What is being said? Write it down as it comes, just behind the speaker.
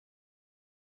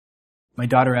My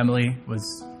daughter Emmalee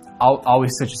was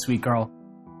always such a sweet girl.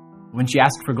 When she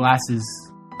asked for glasses,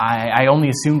 I only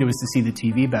assumed it was to see the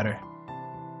TV better.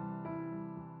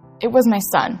 It was my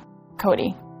son,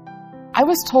 Kode. I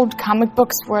was told comic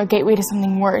books were a gateway to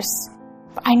something worse,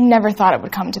 but I never thought it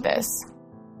would come to this.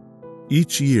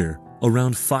 Each year,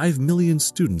 around 5 million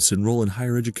students enroll in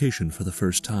higher education for the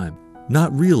first time,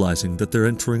 not realizing that they're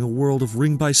entering a world of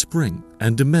ring by spring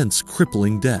and immense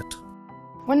crippling debt.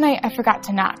 One night I forgot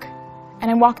to knock, and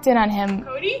I walked in on him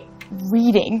Kode?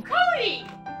 reading. Kode!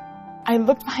 I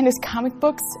looked behind his comic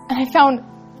books and I found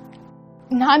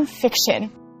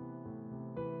nonfiction.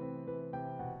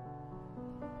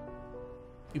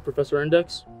 You Professor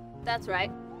Index? That's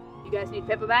right. You guys need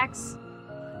paperbacks?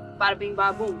 Bada bing,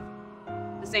 bada boom.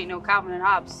 This ain't no Calvin and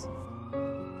Hobbes.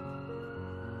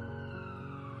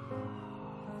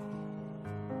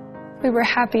 We were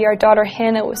happy our daughter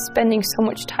Hannah was spending so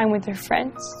much time with her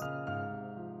friends.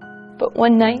 But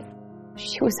one night,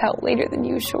 she was out later than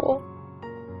usual.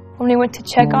 When we went to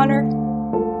check on her,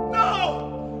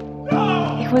 No!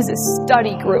 No! it was a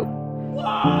study group.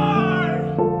 Why?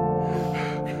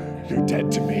 You're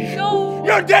dead to me. No!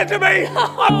 You're dead to me!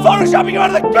 I'm photoshopping you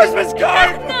out of the Christmas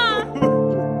card!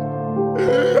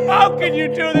 How can you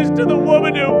do this to the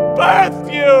woman who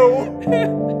birthed you?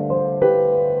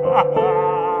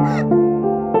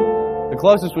 The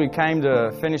closest we came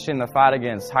to finishing the fight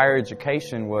against higher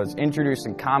education was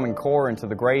introducing Common Core into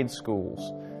the grade schools.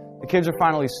 The kids are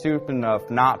finally stupid enough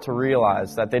not to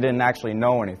realize that they didn't actually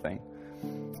know anything.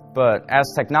 But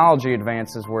as technology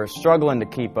advances, we're struggling to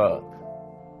keep up.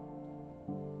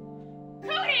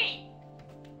 Kode!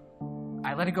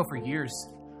 I let it go for years,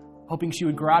 hoping she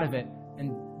would grow out of it.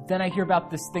 And then I hear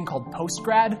about this thing called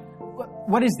post-grad.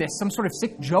 What is this, some sort of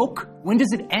sick joke? When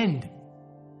does it end?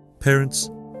 Parents,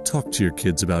 talk to your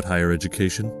kids about higher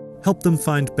education. Help them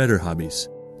find better hobbies,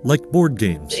 like board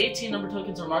games, The 18 number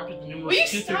tokens are marked with the numerals Will you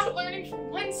 2 through stop 12. learning for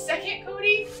 1 second,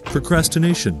 Kode?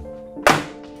 procrastination.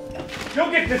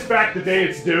 You'll get this back the day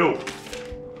it's due.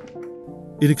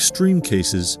 In extreme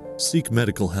cases, seek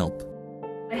medical help.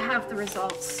 I have the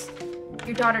results.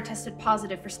 Your daughter tested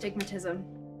positive for stigmatism.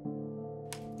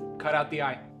 Cut out the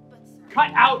eye.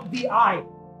 Cut out the eye.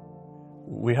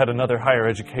 We had another higher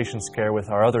education scare with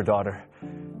our other daughter.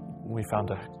 We found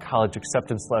a college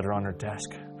acceptance letter on her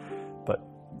desk. But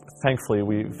thankfully,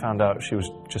 we found out she was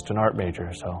just an art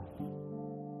major, so.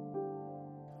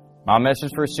 My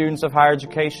message for students of higher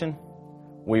education: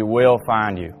 we will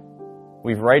find you.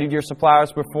 We've raided your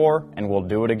suppliers before, and we'll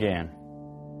do it again.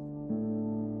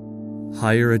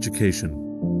 Higher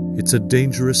education. It's a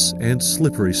dangerous and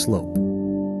slippery slope.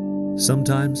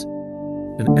 Sometimes,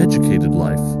 an educated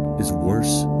life is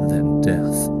worse than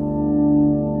death.